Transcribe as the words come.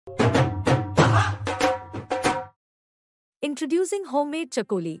Introducing homemade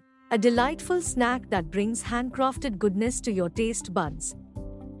chakoli, a delightful snack that brings handcrafted goodness to your taste buds.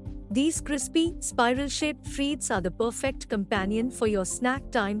 These crispy, spiral-shaped treats are the perfect companion for your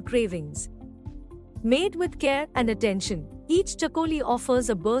snack time cravings. Made with care and attention, each chakoli offers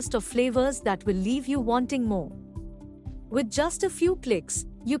a burst of flavors that will leave you wanting more. With just a few clicks,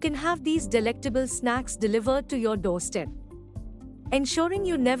 you can have these delectable snacks delivered to your doorstep, ensuring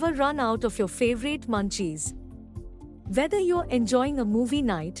you never run out of your favorite munchies. Whether you're enjoying a movie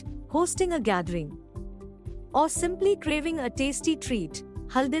night, hosting a gathering, or simply craving a tasty treat,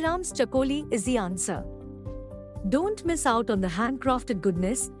 Haldirams Chakoli is the answer. Don't miss out on the handcrafted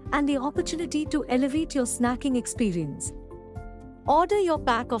goodness and the opportunity to elevate your snacking experience. Order your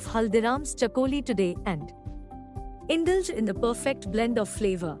pack of Haldirams Chakoli today and indulge in the perfect blend of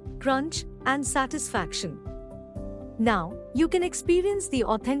flavor, crunch, and satisfaction. Now, you can experience the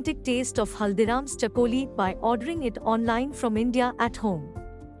authentic taste of Haldirams Chakoli by ordering it online from India at home.